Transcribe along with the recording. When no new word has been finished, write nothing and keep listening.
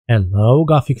Hello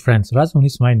Gothic friends, Razvan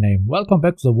is my name. Welcome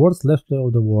back to the worst let's play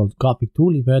of the world, Gothic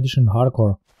 2 Live Edition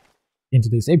Hardcore. In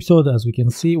today's episode, as we can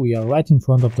see, we are right in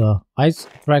front of the Ice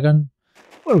Dragon,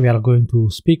 where we are going to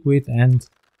speak with and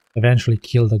eventually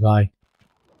kill the guy.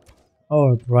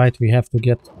 Alright, we have to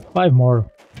get 5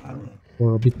 more,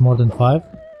 or a bit more than 5,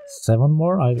 7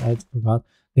 more, I forgot,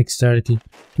 dexterity,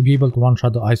 to be able to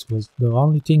one-shot the Ice Wolves. The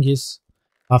only thing is,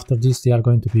 after this they are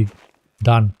going to be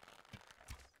done.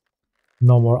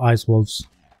 No more Ice Wolves.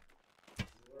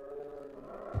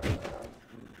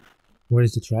 Where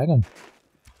is the dragon?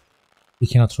 He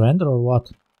cannot render or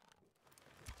what?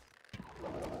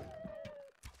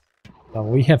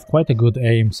 We have quite a good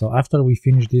aim, so after we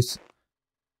finish this...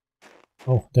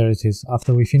 Oh, there it is.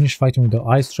 After we finish fighting with the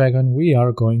Ice Dragon, we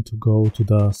are going to go to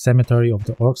the cemetery of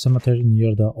the Orc Cemetery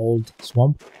near the old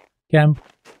swamp camp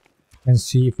and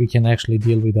see if we can actually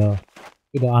deal with the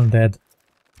undead.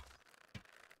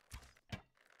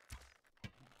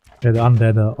 The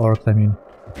undead orc, I mean.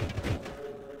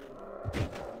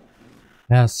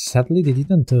 Yeah, sadly they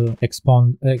didn't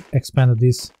expand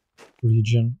this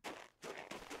region.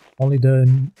 Only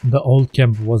the old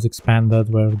camp was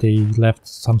expanded, where they left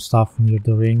some stuff near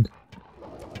the ring.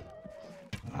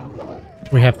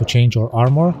 We have to change our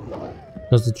armor,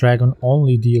 because the dragon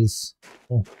only deals...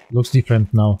 Oh, looks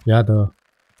different now. Yeah, the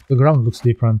ground looks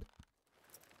different.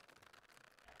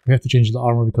 We have to change the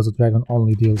armor because the dragon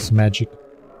only deals magic.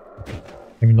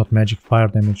 I mean, not magic, fire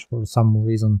damage for some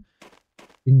reason.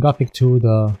 In Gothic 2,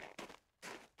 the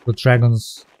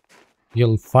dragons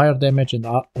deal fire damage and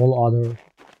all other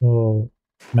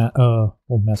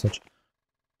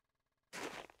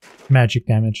magic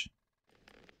damage.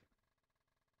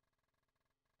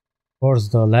 Of course,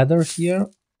 the ladder here,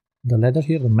 the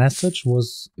message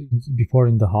was before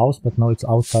in the house, but now it's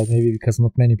outside, maybe because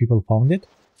not many people found it.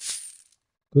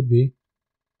 Could be.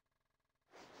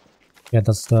 Yeah,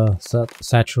 that's the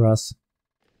Saturas.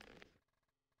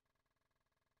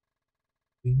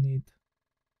 We need...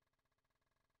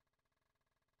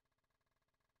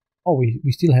 Oh, we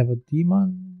still have a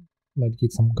demon. Might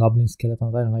get some goblin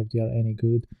skeletons. I don't know if they are any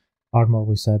good. Armor,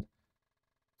 we said.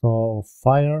 So,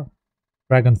 fire.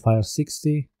 Dragon fire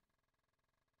 60.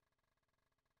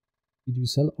 Did we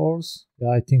sell ores? Yeah,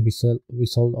 I think we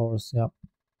sold ores, yeah.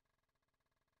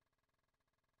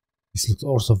 This looks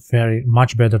also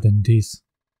much better than this.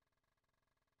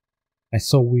 I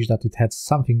so wish that it had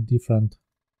something different.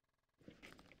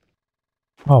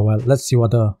 Oh well, let's see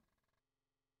what the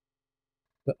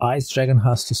Ice Dragon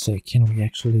has to say. Can we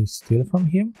actually steal from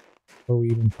him? Or we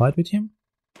even fight with him?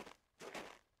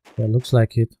 Yeah, looks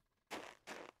like it.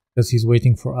 Because he's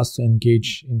waiting for us to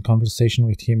engage in conversation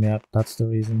with him. Yeah, that's the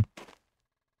reason.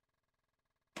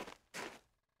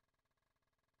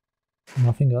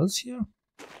 Nothing else here?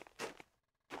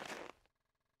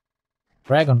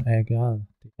 Dragon egg, yeah,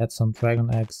 they had some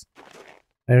dragon eggs.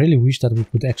 I really wish that we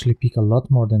could actually pick a lot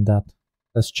more than that.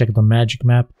 Let's check the magic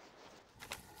map.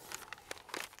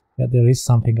 Yeah, there is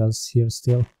something else here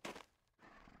still.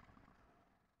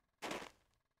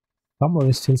 Somewhere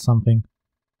is still something.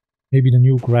 Maybe the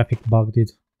new graphic bugged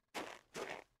it.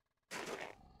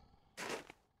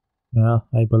 Yeah,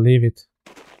 I believe it.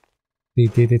 They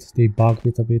did it, they bugged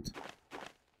it a bit.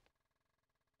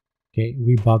 Okay,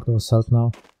 we bugged ourselves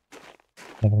now.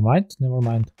 Never mind, never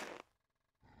mind.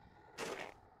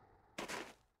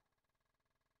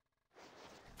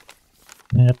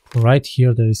 Yep, right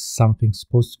here there is something,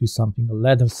 supposed to be something, a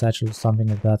leather satchel or something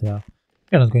like that, yeah.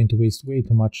 We're not going to waste way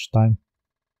too much time.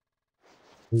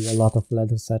 With a lot of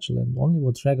leather satchel and only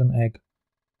one dragon egg.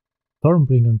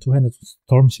 Stormbringer, 200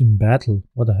 storms in battle,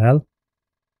 what the hell?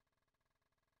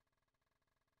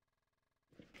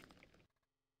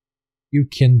 You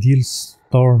can deal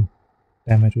storm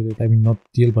damage with it. I mean, not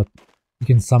deal, but you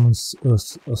can summon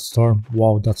a storm.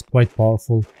 Wow, that's quite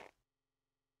powerful.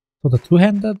 So the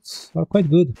two-handed are quite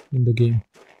good in the game.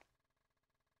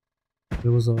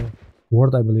 There was a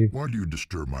word, I believe. Why do you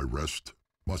disturb my rest?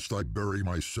 Must I bury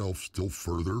myself still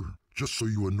further, just so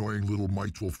you annoying little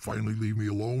mites will finally leave me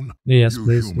alone? Yes, you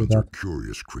please do humans that. are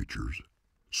curious creatures.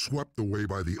 Swept away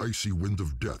by the icy wind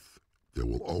of death, there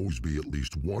will always be at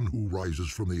least one who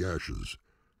rises from the ashes,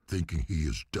 thinking he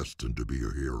is destined to be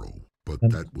a hero. But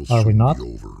And that will are we soon not? be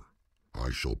over. I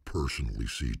shall personally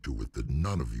see to it that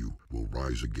none of you will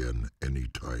rise again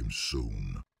anytime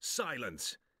soon.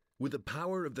 Silence! With the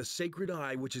power of the sacred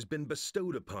eye which has been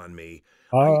bestowed upon me,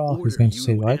 Oh, I he's order going to you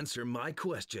say, to right? answer my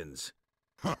questions.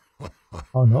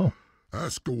 Oh no.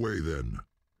 Ask away then.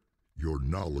 Your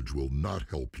knowledge will not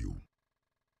help you.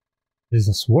 There's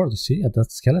a sword, you see, at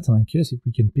that skeleton. I'm curious if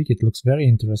we can pick it. Looks very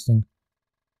interesting.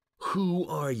 Who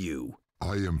are you?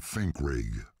 I am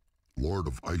Finkregh, Lord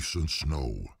of Ice and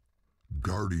Snow,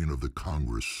 Guardian of the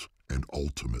Congress, and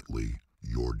ultimately,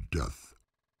 your death.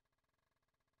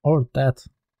 Or that.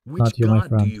 Which Not you, my god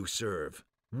do friend. you serve?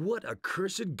 What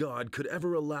accursed god could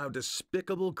ever allow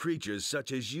despicable creatures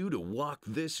such as you to walk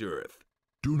this earth?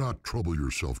 Do not trouble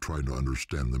yourself trying to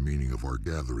understand the meaning of our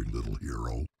gathering, little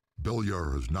hero.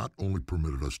 Beliar has not only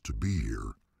permitted us to be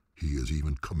here, he has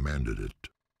even commanded it.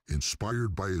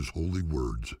 Inspired by his holy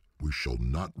words, we shall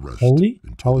not rest Holy?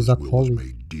 until How is his that will holy? is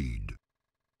made deed.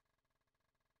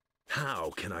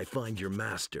 How can I find your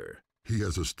master? He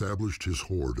has established his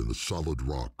hoard in the solid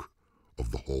rock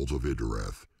of the halls of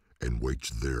Idarath and waits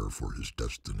there for his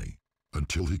destiny.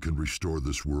 Until he can restore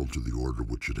this world to the order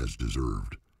which it has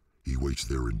deserved, he waits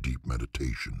there in deep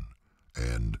meditation,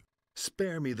 and...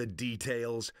 Spare me the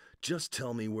details. Just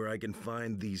tell me where I can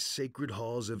find these sacred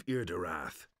halls of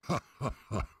Idarath. Ha ha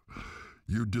ha!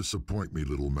 You disappoint me,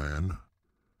 little man.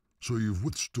 So you've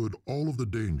withstood all of the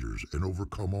dangers and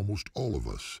overcome almost all of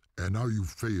us, and now you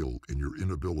fail in your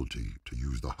inability to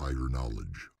use the higher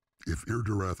knowledge. If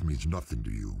Idarath means nothing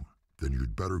to you, then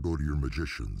you'd better go to your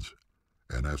magicians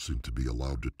and ask them to be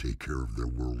allowed to take care of their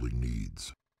worldly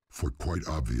needs. For quite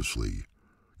obviously,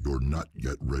 you're not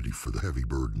yet ready for the heavy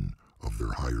burden of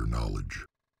their higher knowledge.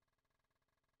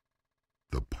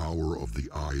 The power of the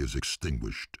Eye is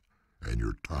extinguished, and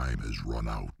your time has run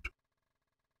out.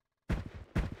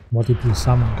 What if we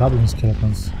summon goblin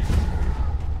skeletons?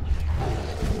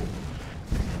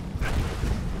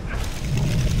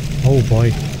 Oh boy,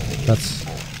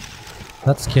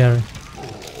 that's scary.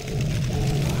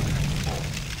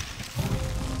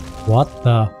 What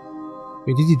the?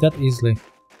 We did it that easily.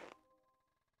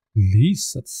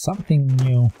 Please, that's something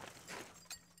new.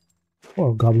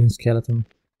 Poor goblin skeleton.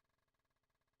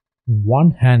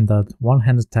 One-handed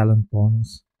talent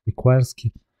bonus. Requires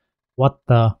skill. What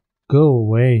the? Go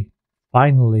away.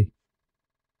 Finally.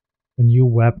 A new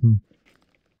weapon.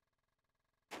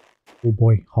 Oh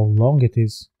boy, how long it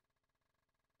is.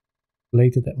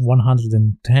 Plated at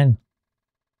 110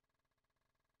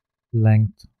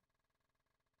 length.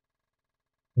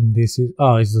 And this is,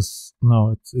 oh, is this,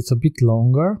 no, it's a bit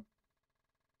longer,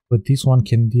 but this one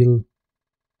can deal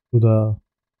to the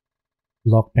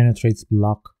block, penetrates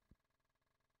block.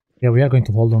 Yeah, we are going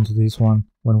to hold on to this one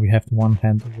when we have one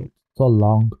hand. So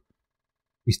long.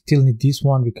 We still need this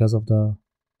one because of the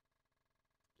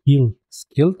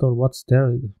skilled, or what's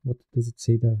there? What does it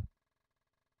say there?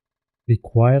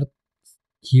 Required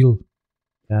skill.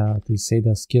 Yeah, they say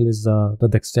the skill is the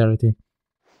dexterity.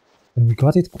 And we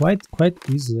got it quite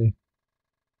easily.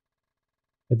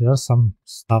 But there are some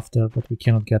stuff there, but we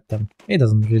cannot get them. It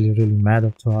doesn't really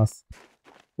matter to us.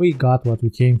 We got what we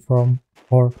came for,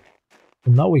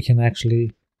 and now we can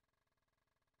actually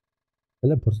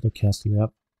teleport to the castle.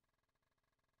 Yep.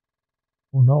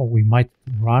 Oh no, we might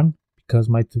run because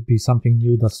might be something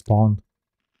new that spawned,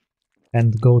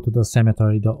 and go to the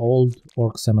cemetery, the old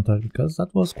orc cemetery, because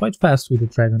that was quite fast with the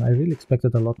dragon. I really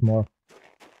expected a lot more.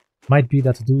 Might be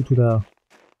that due to the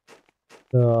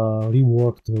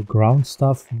reworked ground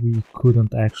stuff, we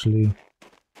couldn't actually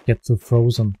get to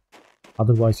frozen.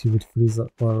 Otherwise he would freeze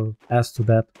or as to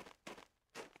that.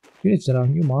 Yes, there are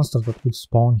new monsters that would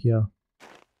spawn here.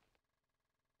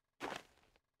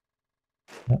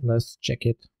 Let's check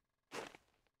it.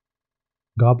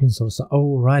 Goblins or so.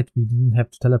 Oh right, we didn't have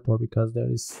to teleport because there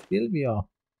is still we are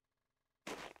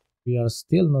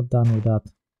still not done with that.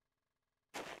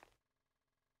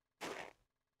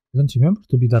 I don't remember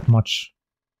to be that much.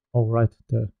 Oh right,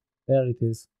 there it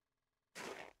is.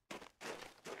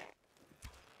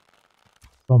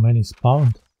 So many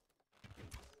spawned.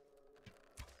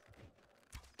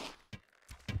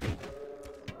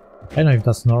 I don't know if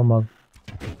that's normal.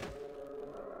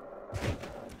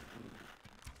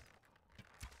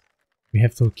 We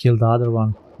have to kill the other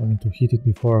one. I mean, to hit it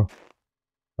before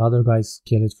the other guys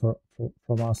kill it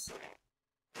from us.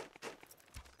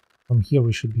 From here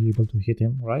we should be able to hit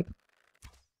him, right?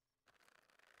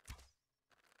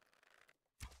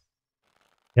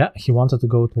 Yeah, he wanted to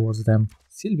go towards them.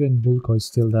 Sylvia and Bulko is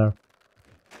still there.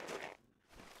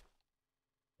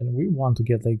 And we want to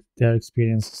get like their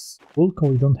experiences. Bulko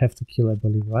we don't have to kill, I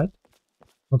believe, right?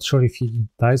 Not sure if he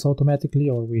dies automatically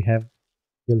or we have to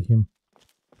kill him.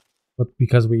 But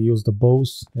because we use the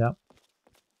bows, yeah.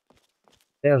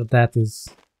 There, that is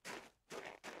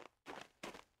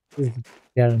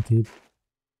guaranteed.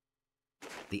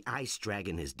 The ice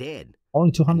dragon is dead.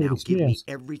 Only 200 now experience. Give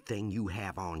me everything you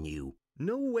have on you.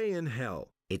 No way in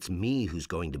hell. It's me who's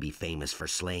going to be famous for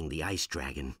slaying the ice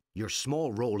dragon. Your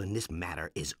small role in this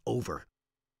matter is over.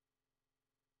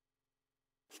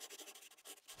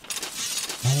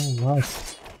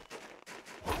 Alright.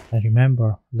 I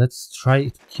remember. Let's try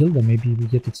to kill them. Maybe we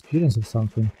get experience or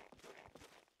something.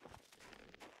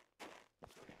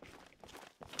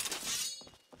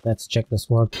 Let's check the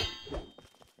sword.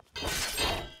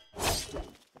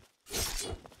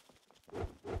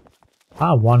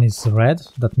 Ah, one is red.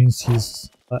 That means he's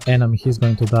an enemy. He's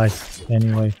going to die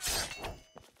anyway.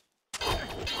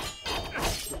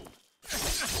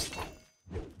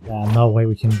 Yeah, no way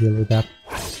we can deal with that.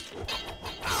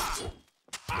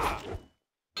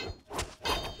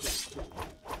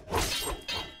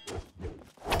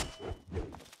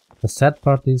 The sad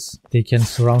part is they can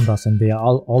surround us, and they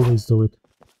always do it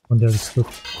when there is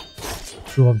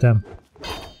two of them.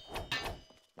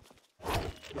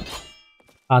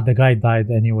 Ah, the guy died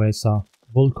anyway, so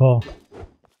Vulko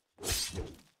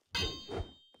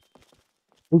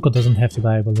doesn't have to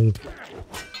die, I believe.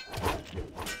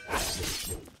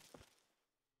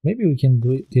 Maybe we can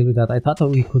deal with that. I thought that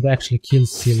we could actually kill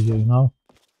Silvio, you know?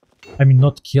 I mean,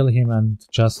 not kill him and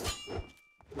just...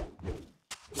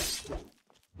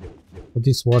 But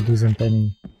this sword isn't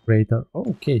any greater.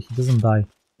 Oh, okay, he doesn't die.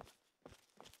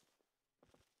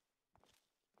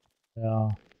 Yeah.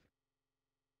 I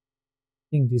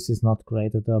think this is not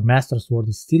great. The Master Sword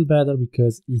is still better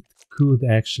because it could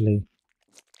actually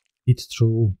hit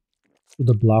through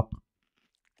the block.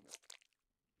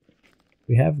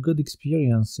 We have good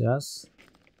experience, yes?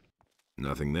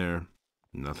 Nothing there.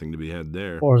 Nothing to be had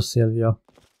there. Poor Silvio.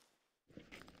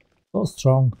 So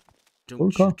strong. Don't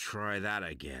Vulko? you try that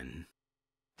again.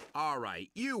 All right,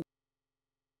 you.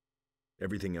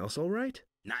 Everything else all right?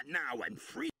 Not now, I'm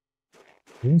free.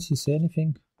 Didn't he say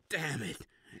anything? Damn it.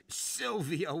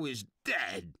 Silvio is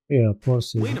dead. Yeah, poor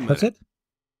Silvio. Wait a minute. That's it?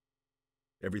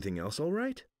 Everything else all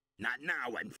right? Not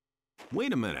now, I'm...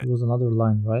 Wait a minute. It was another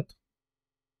line, right?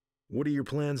 What are your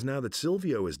plans now that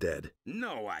Silvio is dead?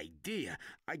 No idea.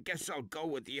 I guess I'll go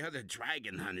with the other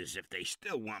Dragonhunters if they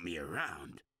still want me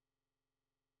around.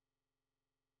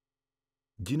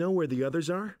 Do you know where the others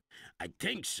are? I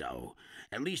think so.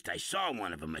 At least I saw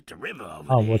one of them at the river over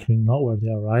Oh, there. but we know where they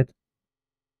are, right?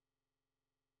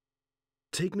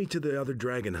 Take me to the other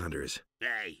Dragonhunters.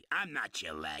 Hey, I'm not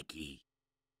your lackey.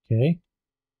 Okay.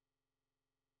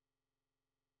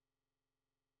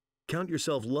 Count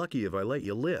yourself lucky if I let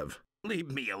you live.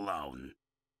 Leave me alone.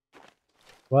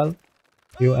 Well,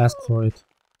 you asked for it.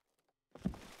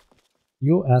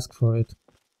 You asked for it.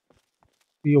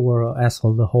 You were an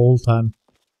asshole the whole time.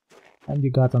 And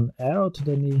you got an arrow to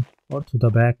the knee or to the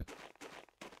back.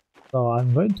 So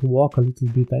I'm going to walk a little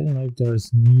bit. I don't know if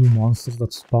there's new monsters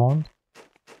that spawned.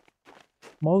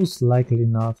 Most likely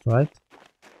not, right?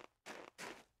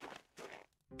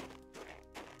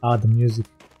 Ah, the music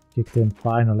kicked in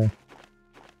finally.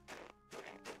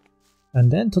 And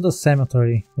then to the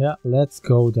cemetery. Yeah, let's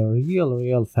go there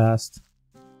real fast.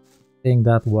 Saying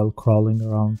that while crawling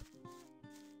around.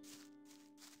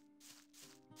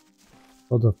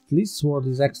 So the Fleece Sword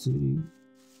is actually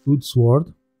good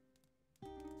sword.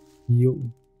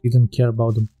 You didn't care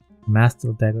about the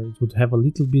Master Dagger. It would have a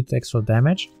little bit extra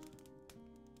damage.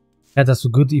 Yeah, that's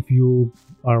good if you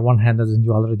are one-handed and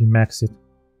you already max it.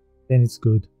 Then it's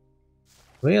good.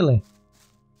 Really?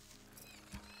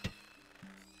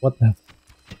 What the...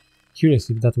 Curious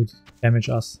if that would damage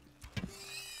us.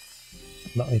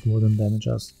 No, it wouldn't damage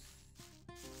us.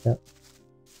 Yeah.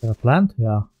 Is there a plant?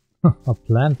 Yeah. A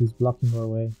plant is blocking our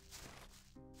way.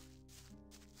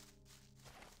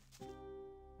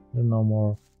 There are no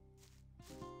more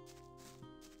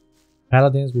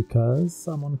paladins because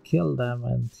someone killed them,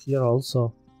 and here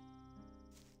also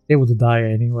they would die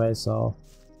anyway, so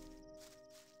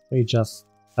we just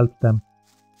help them.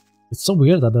 It's so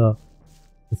weird that the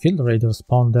field raiders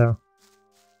spawn there.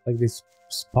 Like they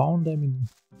spawn them in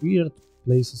weird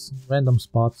places, random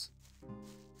spots.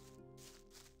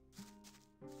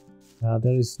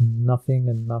 There is nothing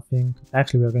and nothing.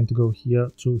 Actually, we are going to go here,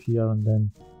 through here, and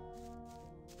then...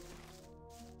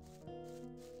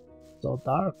 So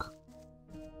dark.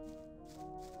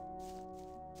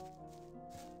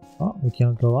 Oh, we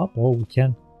cannot go up. Oh, we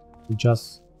can. We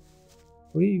just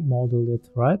remodeled it,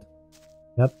 right?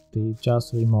 Yep, they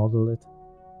just remodeled it.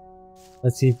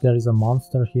 Let's see if there is a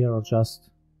monster here or just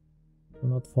do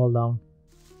not fall down.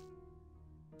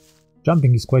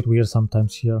 Jumping is quite weird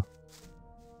sometimes here.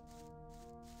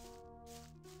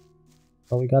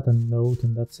 So we got a note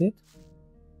and that's it.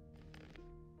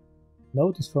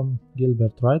 Note is from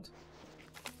Gilbert, right?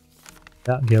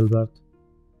 Yeah, Gilbert.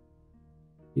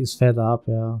 He's fed up,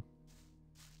 yeah.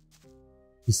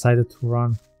 Decided to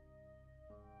run.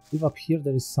 If up here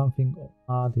there is something...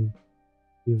 Ah, they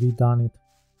redone it.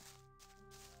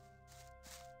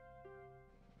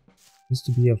 Used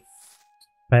to be a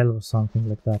spell or something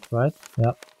like that, right?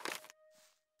 Yeah.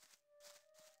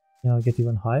 Can I get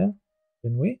even higher?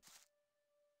 Can we?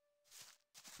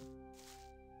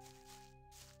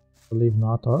 Believe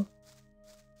not, or?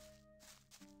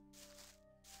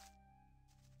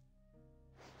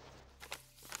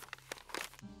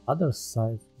 Other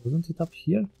side, wasn't it up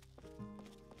here?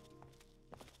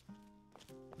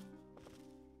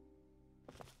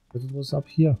 But it was up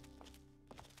here.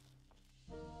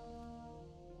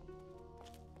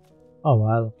 Oh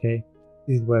well, okay.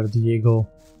 This is where Diego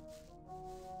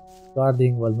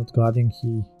guarding, well not guarding,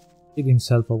 he hid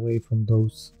himself away from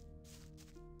those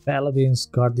paladins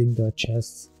guarding the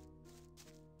chests.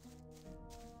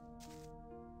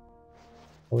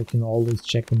 So we can always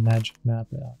check the magic map.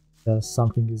 Yeah, there's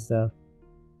something is there.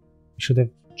 We should have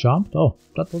jumped. Oh,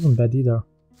 that wasn't bad either.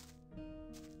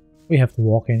 We have to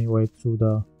walk anyway through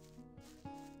the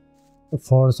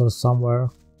forest or somewhere.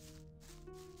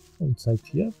 Oh, inside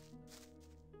here.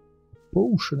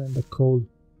 Potion and the coal.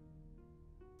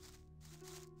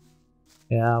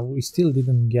 Yeah, we still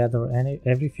didn't gather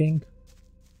everything.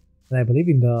 And I believe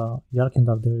in the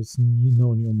Yarkandar there is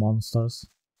no new monsters.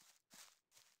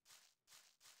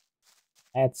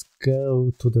 Let's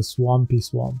go to the swampy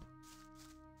swamp.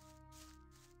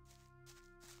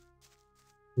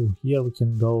 Through here we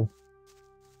can go.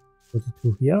 Put it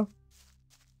through here.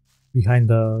 Behind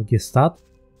the Gestalt,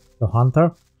 the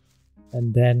hunter.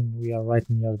 And then we are right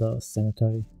near the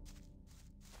cemetery.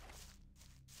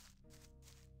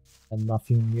 And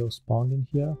nothing new spawned in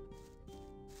here.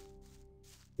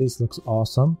 This looks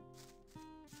awesome.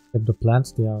 Except the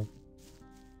plants, they are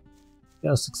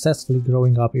successfully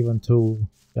growing up even though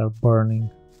they are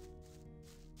burning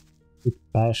with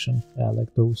passion. Yeah,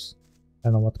 like those. I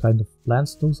don't know what kind of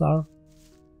plants those are.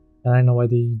 And I know why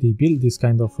they build this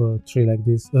kind of tree like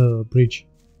this, bridge.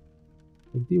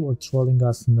 Like they were trolling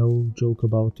us, no joke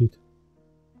about it.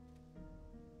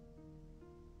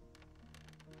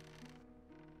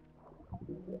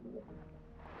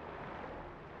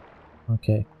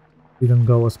 Okay, didn't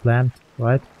go as planned,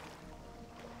 right?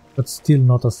 But still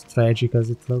not as tragic as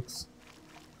it looks.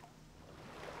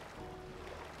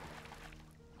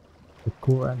 The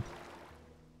current.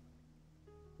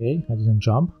 Okay, I didn't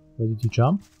jump. Why did you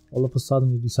jump? All of a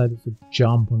sudden you decided to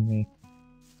jump on me.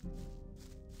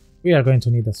 We are going to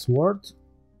need a sword.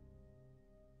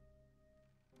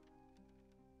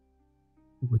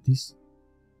 With this?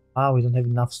 Ah, we don't have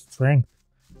enough strength.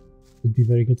 Would be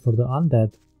very good for the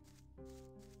undead.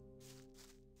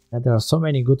 Yeah, there are so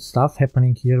many good stuff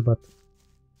happening here, but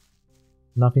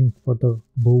nothing for the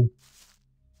bow.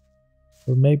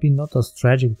 Or maybe not as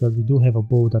tragic, because we do have a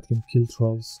bow that can kill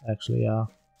trolls, actually, yeah.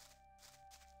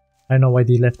 I know why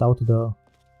they left out the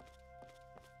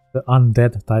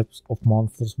undead types of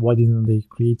monsters. Why didn't they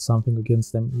create something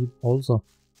against them also?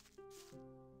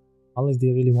 Unless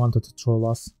they really wanted to troll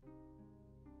us.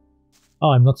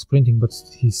 Oh, I'm not sprinting, but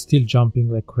he's still jumping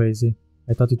like crazy.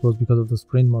 I thought it was because of the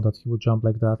sprint mode that he would jump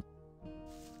like that.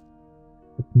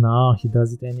 But no, he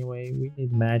does it anyway. We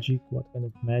need magic. What kind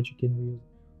of magic can we use,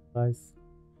 guys?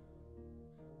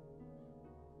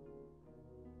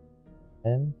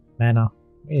 And mana.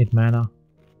 We need mana.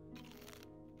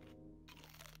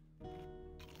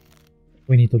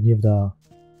 We need to give the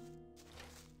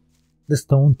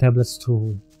stone tablets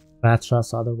to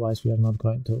Patras, otherwise we are not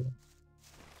going to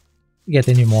get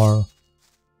any more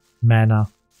mana.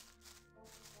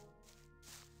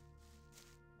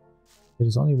 There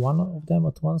is only one of them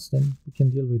at once, then we can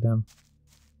deal with them.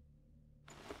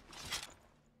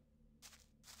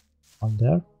 One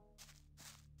there.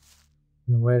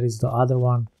 And where is the other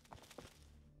one?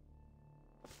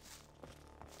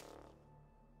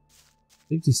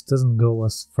 If this doesn't go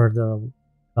as further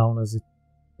down as it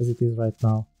is right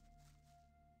now.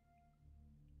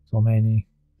 So many.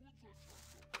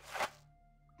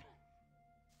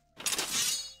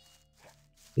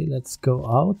 Okay, let's go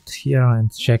out here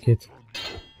and check it.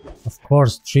 Of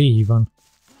course, 3 even.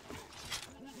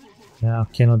 Yeah,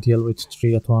 cannot deal with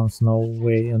 3 at once, no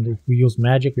way. And if we use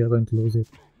magic, we are going to lose it.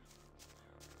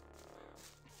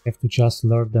 Have to just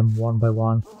lure them one by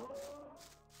one.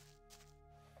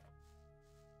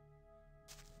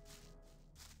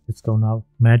 Let's go now.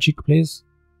 Magic, please.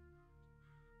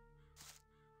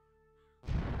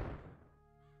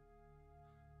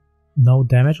 No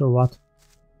damage or what?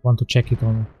 Want to check it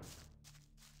on.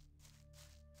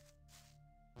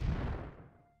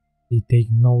 They take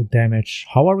no damage.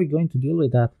 How are we going to deal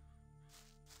with that?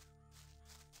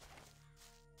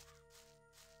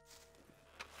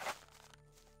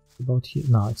 About here?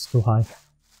 No, it's too high.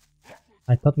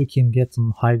 I thought we can get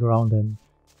some high ground and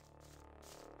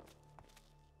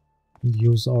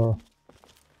use our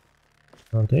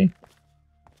Are they?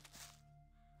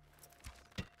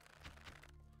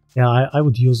 Yeah, I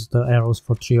would use the arrows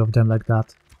for 3 of them like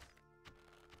that.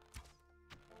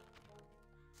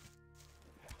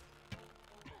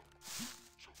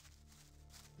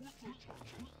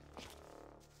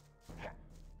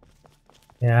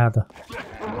 Yeah,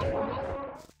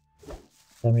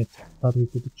 damn it, thought we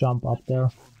could jump up there.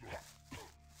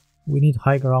 We need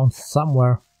high ground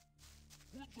somewhere.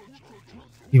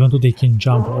 Even though they can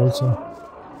jump also.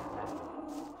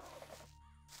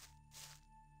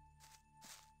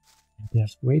 They're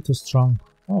way too strong.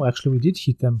 Oh, actually we did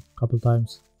hit them a couple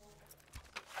times.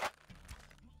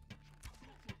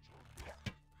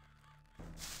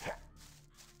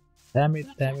 Damn it,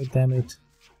 damn it, damn it.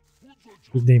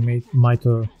 If they might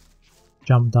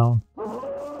jump down.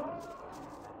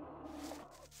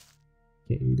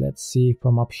 Okay, let's see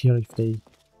from up here if they...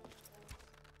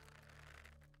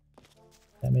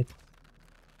 Damn it.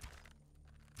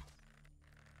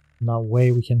 No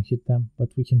way we can hit them, but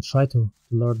we can try to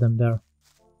lure them there.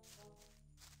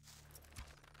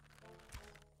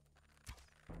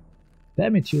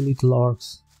 Damn it, you little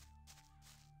orcs.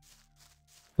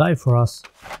 Die for us.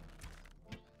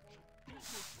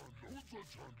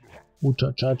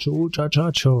 Ucha-chacho,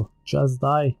 ucha-chacho. Just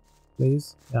die,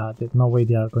 please. Yeah, there's no way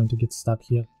they are going to get stuck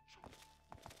here.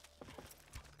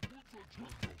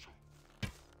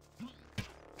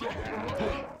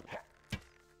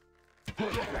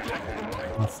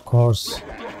 Of course.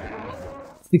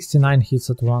 69 hits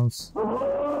at once.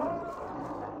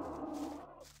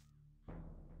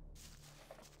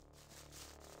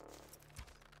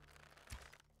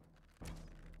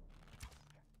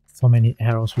 So many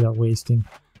arrows we are wasting.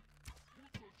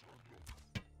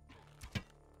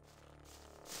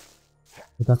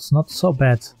 But that's not so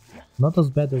bad. Not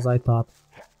as bad as I thought.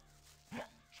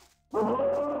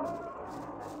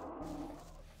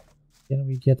 Can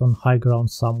we get on high ground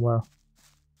somewhere?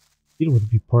 It would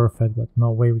be perfect, but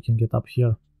no way we can get up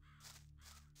here.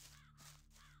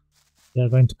 They are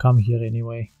going to come here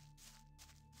anyway.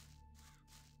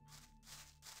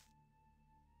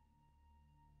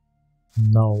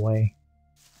 No way.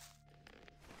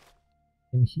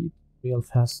 Can hit real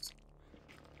fast.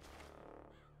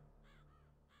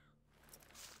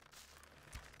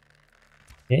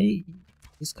 Okay,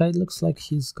 this guy looks like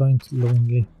he's going to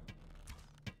lonely.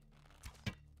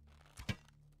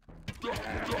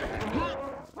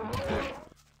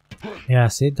 Yeah,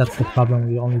 see, that's the problem,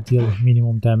 we only deal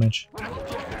minimum damage.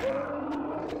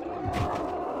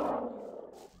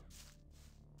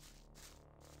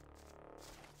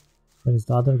 Where is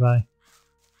the other guy?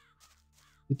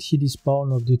 Did he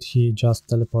despawn or did he just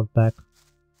teleport back?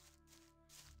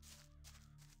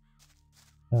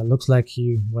 Looks like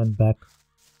he went back.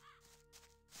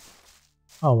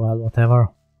 Oh well, whatever.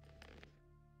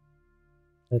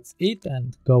 Let's eat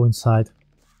and go inside.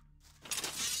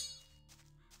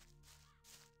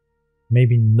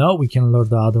 Maybe now we can lure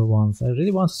the other ones. I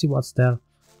really want to see what's there.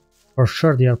 For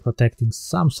sure they are protecting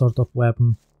some sort of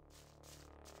weapon.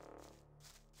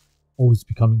 Oh, it's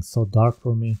becoming so dark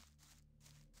for me.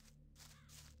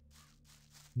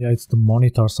 Yeah, it's the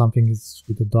monitor, something is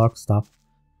with the dark stuff.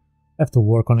 I have to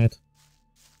work on it.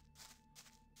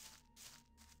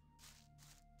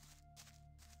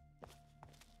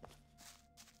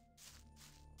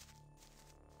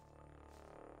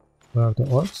 Where are the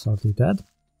orcs? Are they dead?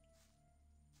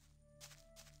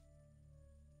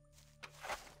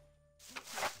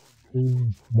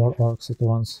 Ooh, more orcs at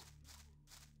once.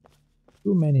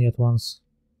 Too many at once.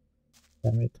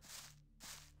 Damn it.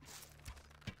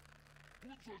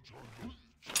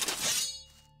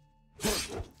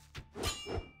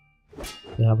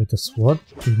 Yeah, with the sword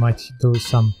we might do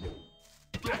some...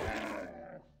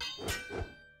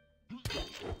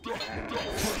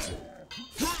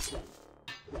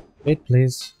 Wait,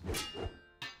 please.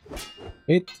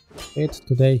 Wait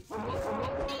today.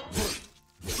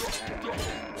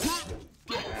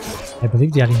 I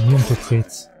believe they are immune to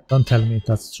crits. Don't tell me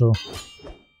that's true.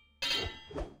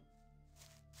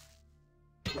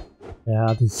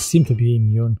 Yeah, they seem to be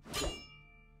immune.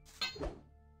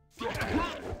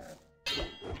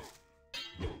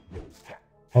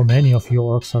 How many of you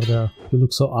orcs are there? You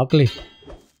look so ugly.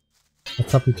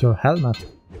 What's up with your helmet?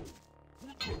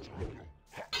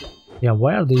 Yeah,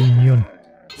 why are they immune?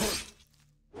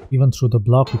 Even through the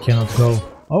block we cannot go.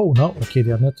 Oh no, okay,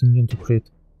 they are not immune to crit.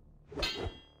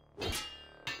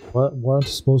 Weren't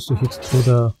supposed to hit through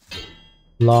the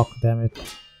block, damn it.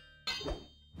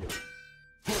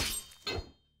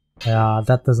 Yeah,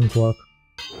 that doesn't work.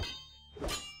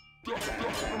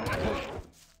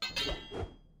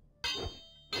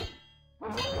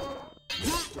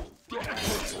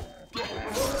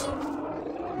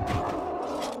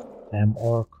 Damn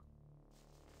orc.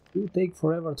 You take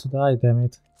forever to die, damn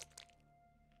it.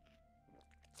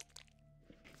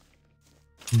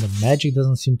 And the magic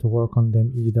doesn't seem to work on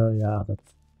them either. Yeah,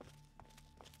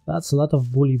 that's a lot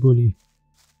of bully.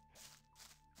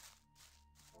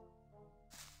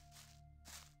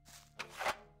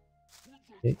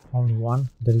 Okay, only one.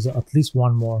 There is at least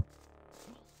one more.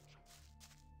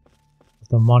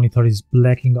 The monitor is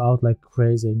blacking out like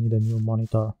crazy. I need a new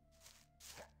monitor.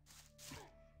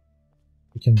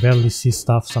 You can barely see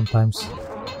stuff sometimes.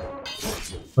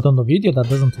 But on the video that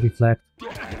doesn't reflect.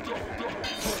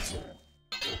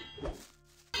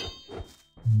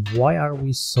 Why are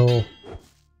we so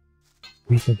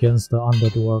weak against the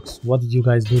undead orcs? What did you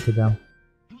guys do to them?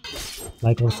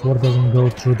 Like our sword doesn't go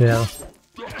through their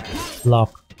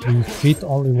block. We crit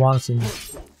only once in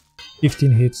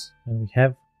 15 hits and we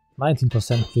have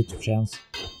 19% crit chance.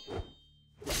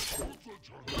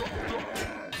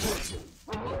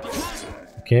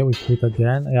 Okay, we crit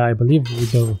again. Yeah, I believe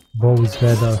with the bow is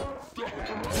better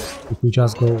if we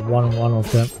just go one of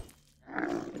them.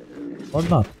 Or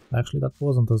not. Actually, that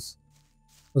wasn't as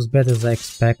bad as I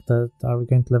expected. Are we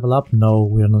going to level up? No,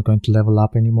 we are not going to level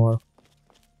up anymore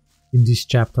in this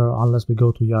chapter unless we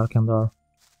go to Yarkandar.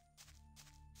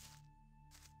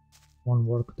 One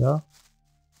work there.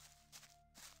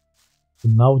 So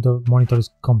now the monitor is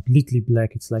completely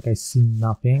black. It's like I see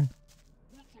nothing.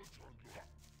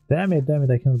 Damn it,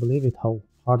 I can't believe it how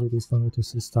hard it is for me to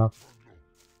see stuff.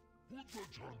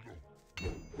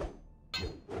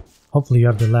 Hopefully you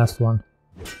are the last one.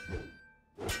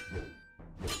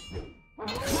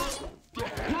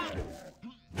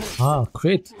 Ah,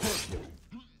 crit!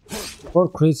 4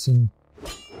 crits in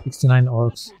 69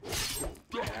 orcs.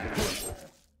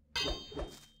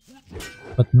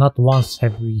 But not once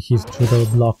have we hit through their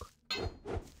block.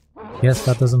 Yes,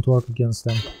 that doesn't work against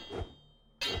them.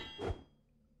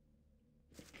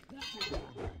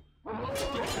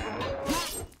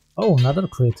 Oh, another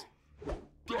crit.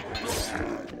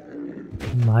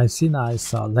 Nicey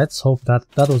nice. Let's hope that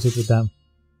was it with them.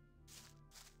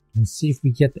 And see if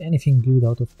we get anything good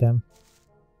out of them.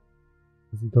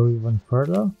 Does it go even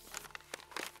further?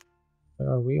 Where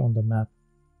are we on the map?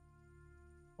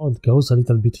 Oh, it goes a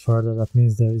little bit further. That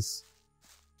means there is...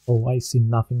 Oh, I see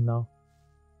nothing now.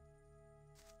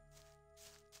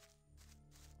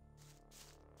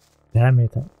 Damn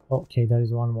it. Okay, there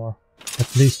is one more.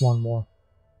 At least one more.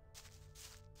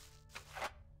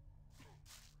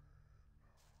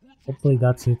 Hopefully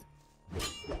that's it.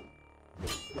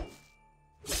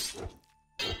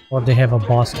 Or they have a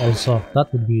boss also.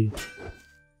 That would be,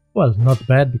 well, not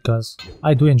bad because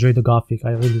I do enjoy the Gothic. I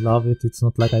really love it. It's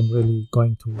not like I'm really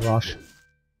going to rush.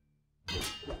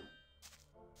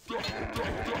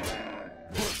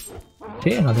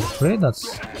 Okay, another crit.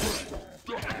 That's...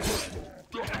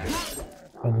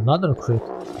 And another crit.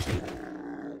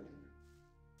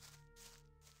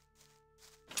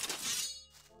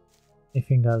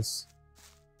 Anything else?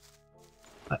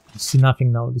 I see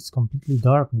nothing now. It's completely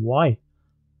dark. Why?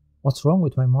 What's wrong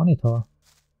with my monitor?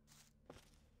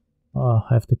 Oh,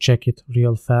 I have to check it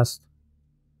real fast.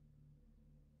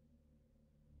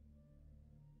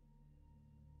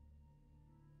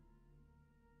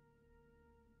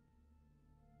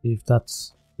 If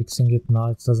that's fixing it. No,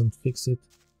 it doesn't fix it.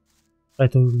 Try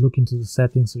to look into the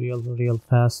settings real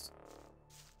fast.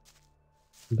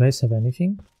 You guys have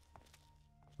anything?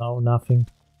 No, nothing.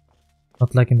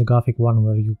 Not like in the Gothic one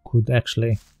where you could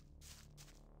actually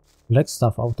collect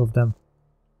stuff out of them.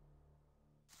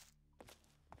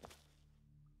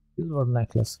 Silver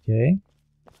necklace, okay.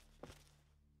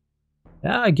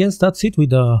 Yeah, I guess that's it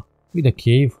with the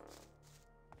cave.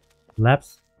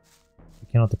 Labs.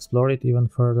 We cannot explore it even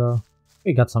further.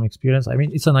 We got some experience. I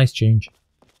mean, it's a nice change.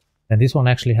 And this one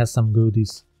actually has some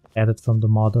goodies added from the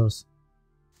modders.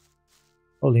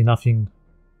 Probably nothing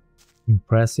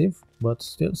impressive, but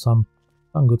still some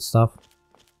good stuff.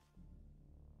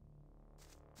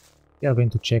 We are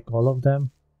going to check all of them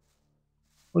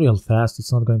real fast.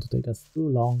 It's not going to take us too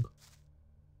long.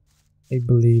 I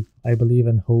believe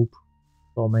and hope.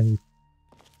 So many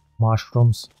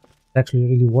mushrooms. It's actually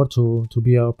really worth to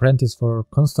be an apprentice for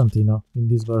Constantino in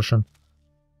this version.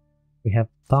 We have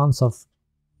tons of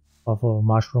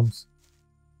mushrooms.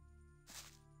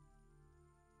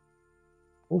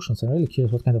 Potions. I'm really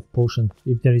curious what kind of potion,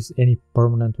 if there is any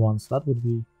permanent ones. That would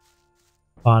be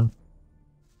fun.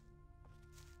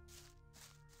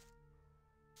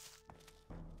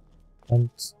 And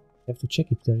I have to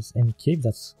check if there is any cave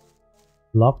that's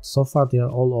locked. So far they are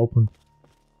all open.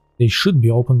 They should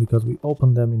be open because we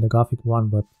opened them in the Gothic 1,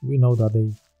 but we know that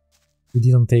we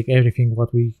didn't take everything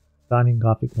what we done in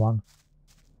Gothic 1.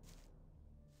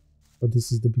 So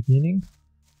this is the beginning.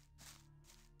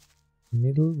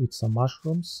 Middle with some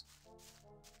mushrooms.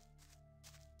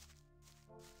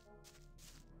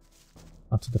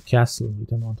 Not to the castle. We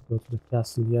don't want to go to the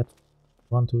castle yet.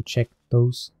 We want to check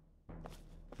those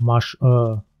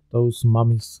those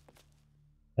mummies.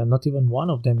 And not even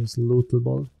one of them is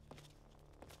lootable.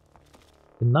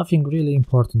 And nothing really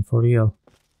important for real.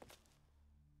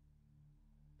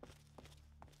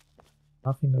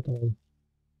 Nothing at all.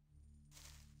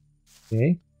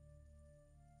 Okay.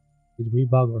 Did we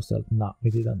bug ourselves? No, we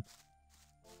didn't.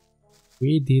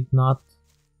 We did not.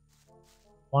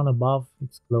 One above,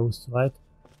 it's closed, right?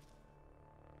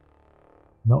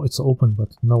 No, it's open, but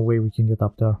no way we can get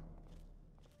up there.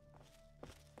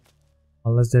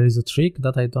 Unless there is a trick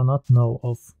that I do not know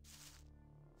of.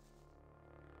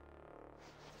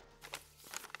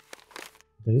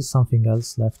 There is something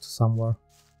else left somewhere.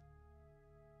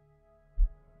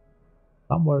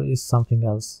 Somewhere is something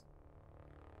else.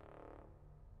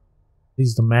 At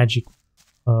least the magic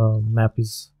map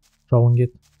is showing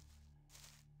it.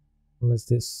 Unless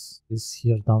this is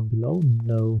here down below.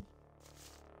 No.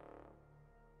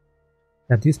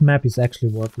 Yeah, this map is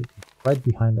actually worth it. It's right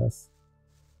behind us.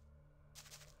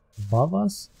 Above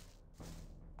us.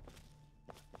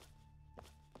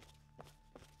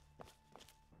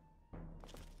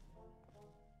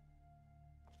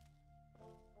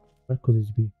 Where could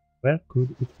it be? Where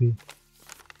could it be?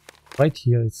 Right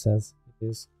here it says it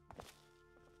is.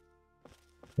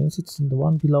 Means it's in the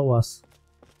one below us.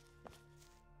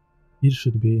 Here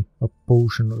should be a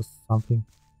potion or something.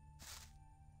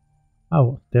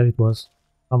 Oh, there it was.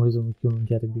 For some reason we couldn't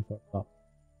get it before.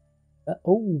 Oh,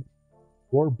 oh,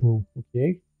 war brew.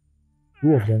 Okay,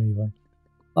 2 of them even.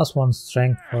 Plus 1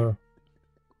 strength for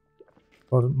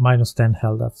minus 10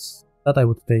 health. That I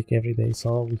would take every day.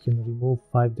 So we can remove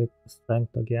 5 deck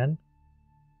strength again.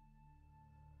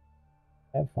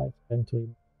 I have 5 strength to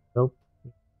remove. Nope,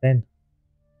 10.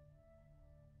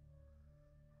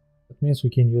 That means we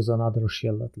can use another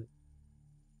shield at least.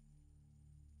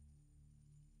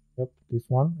 Yep, this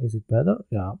one, is it better?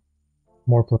 Yeah,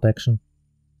 more protection.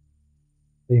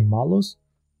 Same malus,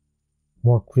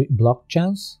 more block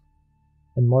chance,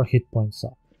 and more hit points.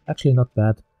 So actually not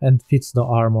bad, and fits the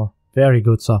armor. Very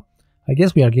good. So I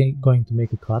guess we are going to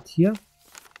make a cut here.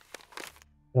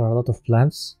 There are a lot of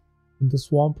plants in the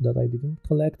swamp that I didn't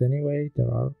collect anyway. There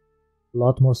are a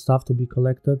lot more stuff to be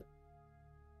collected.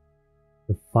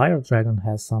 The fire dragon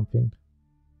has something.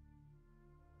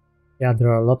 Yeah, there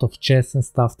are a lot of chests and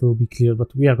stuff to be cleared,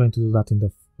 but we are going to do that in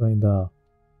the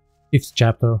 5th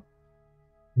chapter.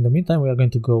 In the meantime, we are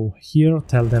going to go here,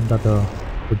 tell them that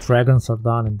the dragons are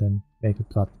done, and then make a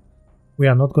cut. We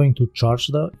are not going to charge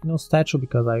the statue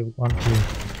because I want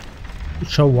to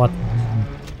show what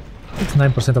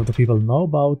 59% of the people know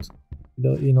about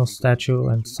the statue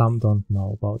and some don't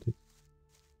know about it.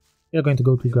 We are going to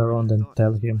go to Garond and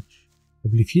tell him. I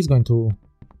believe he's going to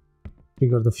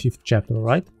trigger the 5th chapter,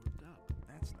 right?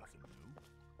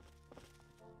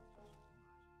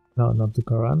 No, not the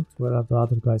Garand. Where are the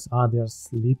other guys? Ah, they are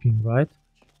sleeping, right?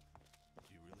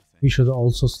 We should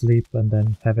also sleep and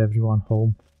then have everyone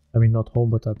home. I mean, not home,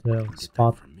 but at their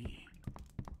spot.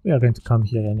 We are going to come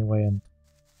here anyway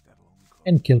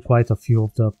and kill quite a few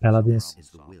of the paladins.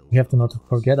 We have to not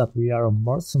forget that we are a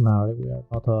mercenary. We are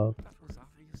not a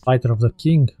fighter of the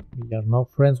king. We are no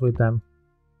friends with them.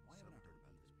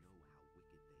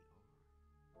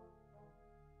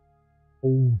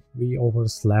 Oh, we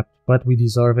overslept, but we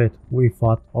deserve it. We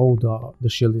fought. Oh, the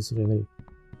shield is really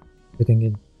fitting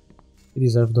in. We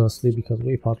deserve the sleep because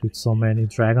we fought with so many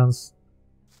dragons.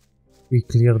 We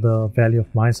cleared the Valley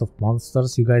of Mines of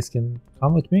Monsters. You guys can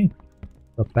come with me.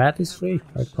 The path is free,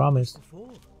 I promise.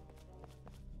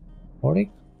 Oric,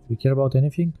 do you care about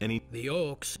anything? The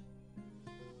orcs.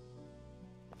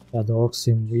 Yeah, the orcs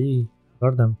seem we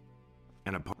heard them.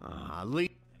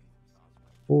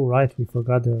 Oh right, we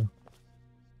forgot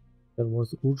there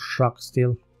was Urshak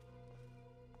still.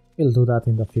 We'll do that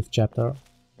in the 5th chapter.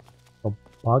 So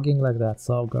bugging like that,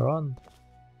 so Garond.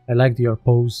 I liked your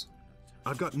pose.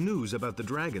 I've got news about the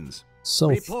dragons. So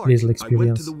Report. little I experience.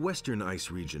 went to the western ice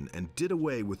region and did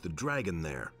away with the dragon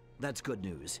there. That's good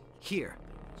news. Here,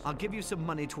 I'll give you some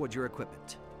money towards your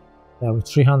equipment. Yeah, with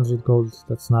 300 gold,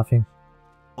 that's nothing.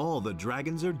 All the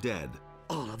dragons are dead.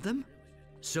 All of them?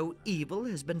 So evil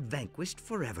has been vanquished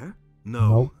forever? No,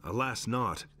 Nope. alas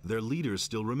not. Their leader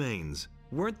still remains.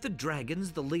 Weren't the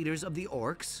dragons the leaders of the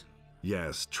orcs?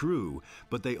 Yes, true,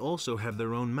 but they also have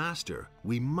their own master.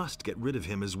 We must get rid of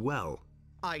him as well.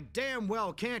 I damn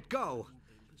well can't go.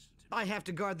 I have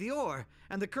to guard the ore,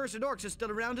 and the cursed orcs are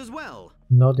still around as well.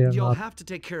 No, they're You'll not. have to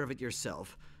take care of it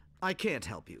yourself. I can't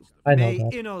help you. I know May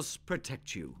that. Innos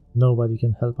protect you. Nobody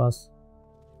can help us.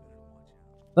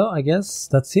 So I guess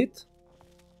that's it.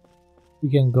 We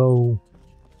can go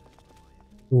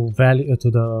to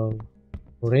the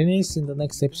Korinis in the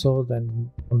next episode, and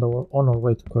on our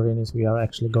way to Korinis we are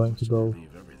actually going to go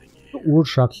to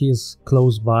Urshak. He is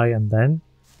close by, and then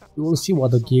we will see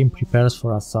what the game prepares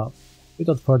for us up.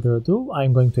 Without further ado,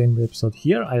 I'm going to end the episode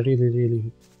here. I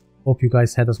really hope you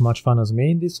guys had as much fun as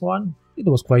me in this one. It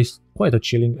was quite a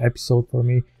chilling episode for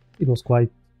me. It was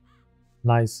quite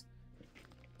nice.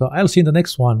 So I'll see you in the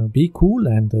next one. Be cool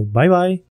and bye bye.